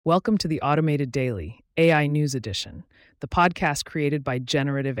Welcome to the Automated Daily, AI News Edition, the podcast created by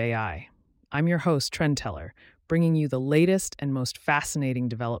Generative AI. I'm your host, Trend Teller, bringing you the latest and most fascinating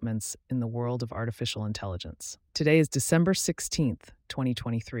developments in the world of artificial intelligence. Today is December 16th,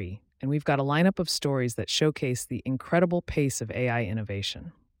 2023, and we've got a lineup of stories that showcase the incredible pace of AI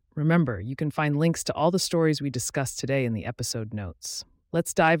innovation. Remember, you can find links to all the stories we discussed today in the episode notes.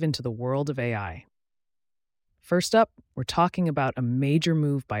 Let's dive into the world of AI. First up, we're talking about a major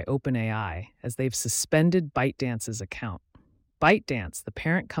move by OpenAI as they've suspended ByteDance's account. ByteDance, the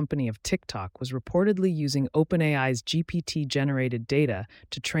parent company of TikTok, was reportedly using OpenAI's GPT-generated data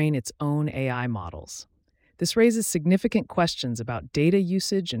to train its own AI models. This raises significant questions about data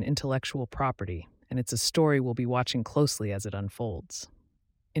usage and intellectual property, and it's a story we'll be watching closely as it unfolds.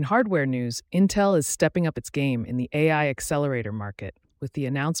 In hardware news, Intel is stepping up its game in the AI accelerator market with the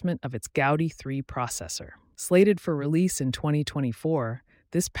announcement of its Gaudi 3 processor. Slated for release in 2024,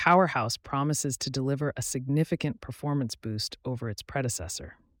 this powerhouse promises to deliver a significant performance boost over its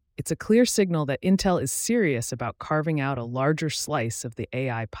predecessor. It's a clear signal that Intel is serious about carving out a larger slice of the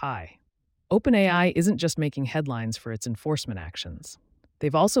AI pie. OpenAI isn't just making headlines for its enforcement actions.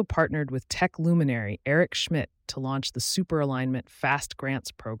 They've also partnered with tech luminary Eric Schmidt to launch the Super Alignment Fast Grants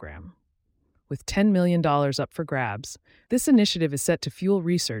program. With $10 million up for grabs, this initiative is set to fuel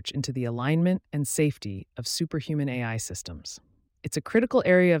research into the alignment and safety of superhuman AI systems. It's a critical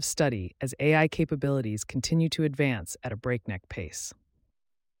area of study as AI capabilities continue to advance at a breakneck pace.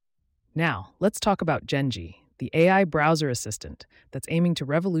 Now, let's talk about Genji, the AI browser assistant that's aiming to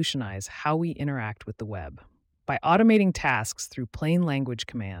revolutionize how we interact with the web. By automating tasks through plain language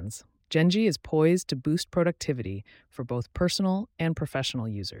commands, Genji is poised to boost productivity for both personal and professional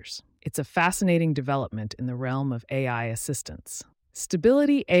users. It's a fascinating development in the realm of AI assistance.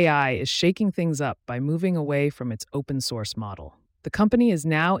 Stability AI is shaking things up by moving away from its open-source model. The company is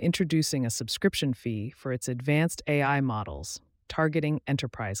now introducing a subscription fee for its advanced AI models, targeting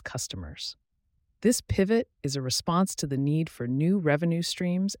enterprise customers. This pivot is a response to the need for new revenue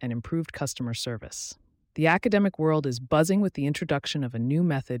streams and improved customer service. The academic world is buzzing with the introduction of a new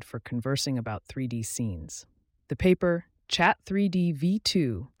method for conversing about 3D scenes. The paper, Chat3D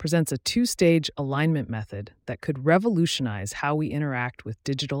v2, presents a two-stage alignment method that could revolutionize how we interact with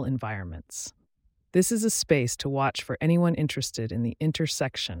digital environments. This is a space to watch for anyone interested in the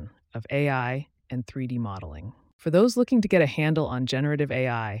intersection of AI and 3D modeling. For those looking to get a handle on generative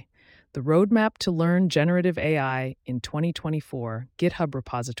AI, the Roadmap to Learn Generative AI in 2024 GitHub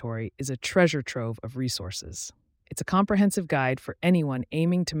repository is a treasure trove of resources. It's a comprehensive guide for anyone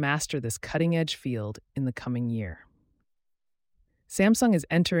aiming to master this cutting-edge field in the coming year. Samsung is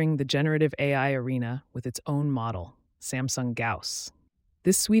entering the generative AI arena with its own model, Samsung Gauss.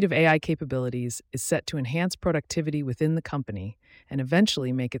 This suite of AI capabilities is set to enhance productivity within the company and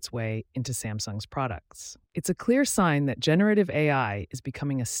eventually make its way into Samsung's products. It's a clear sign that generative AI is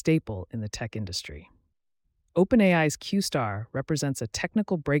becoming a staple in the tech industry. OpenAI's Q-Star represents a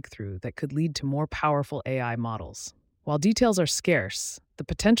technical breakthrough that could lead to more powerful AI models. While details are scarce, the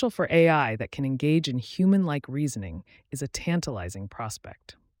potential for AI that can engage in human-like reasoning is a tantalizing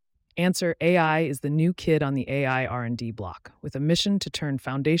prospect. Answer AI is the new kid on the AI R&D block, with a mission to turn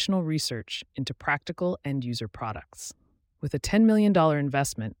foundational research into practical end-user products. With a $10 million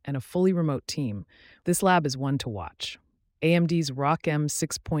investment and a fully remote team, this lab is one to watch. AMD's ROCm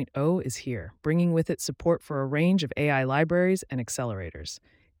 6.0 is here, bringing with it support for a range of AI libraries and accelerators.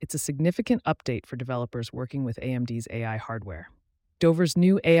 It's a significant update for developers working with AMD's AI hardware. Dover's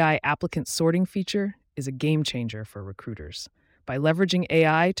new AI applicant sorting feature is a game changer for recruiters. By leveraging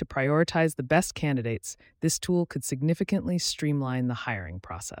AI to prioritize the best candidates, this tool could significantly streamline the hiring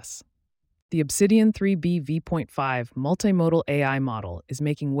process. The Obsidian 3B v.5 multimodal AI model is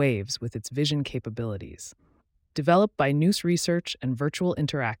making waves with its vision capabilities. Developed by Noose Research and Virtual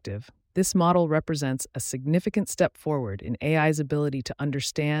Interactive, this model represents a significant step forward in AI's ability to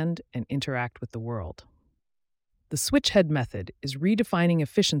understand and interact with the world. The switch-head method is redefining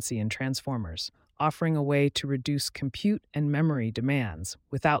efficiency in transformers, offering a way to reduce compute and memory demands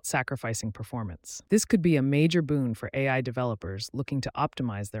without sacrificing performance. This could be a major boon for AI developers looking to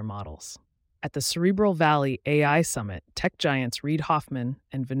optimize their models. At the Cerebral Valley AI Summit, tech giants Reid Hoffman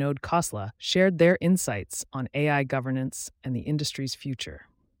and Vinod Khosla shared their insights on AI governance and the industry's future.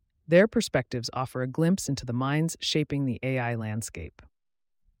 Their perspectives offer a glimpse into the minds shaping the AI landscape.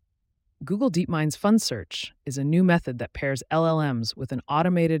 Google DeepMind's FunSearch is a new method that pairs LLMs with an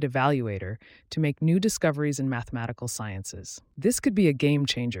automated evaluator to make new discoveries in mathematical sciences. This could be a game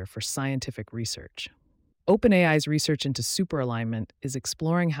changer for scientific research. OpenAI's research into superalignment is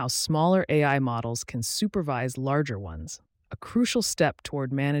exploring how smaller AI models can supervise larger ones, a crucial step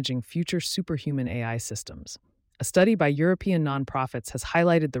toward managing future superhuman AI systems. A study by European nonprofits has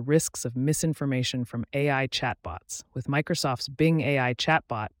highlighted the risks of misinformation from AI chatbots, with Microsoft's Bing AI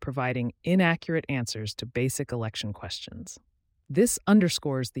chatbot providing inaccurate answers to basic election questions. This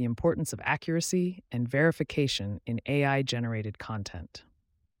underscores the importance of accuracy and verification in AI-generated content.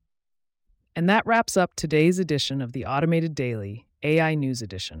 And that wraps up today's edition of the Automated Daily AI News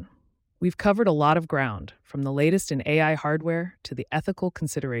Edition. We've covered a lot of ground, from the latest in AI hardware to the ethical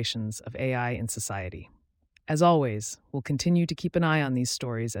considerations of AI in society. As always, we'll continue to keep an eye on these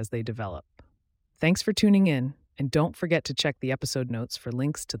stories as they develop. Thanks for tuning in, and don't forget to check the episode notes for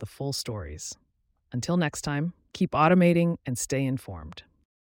links to the full stories. Until next time, keep automating and stay informed.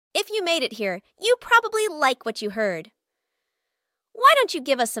 If you made it here, you probably like what you heard. Why don't you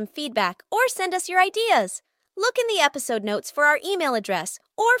give us some feedback or send us your ideas? Look in the episode notes for our email address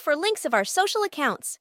or for links of our social accounts.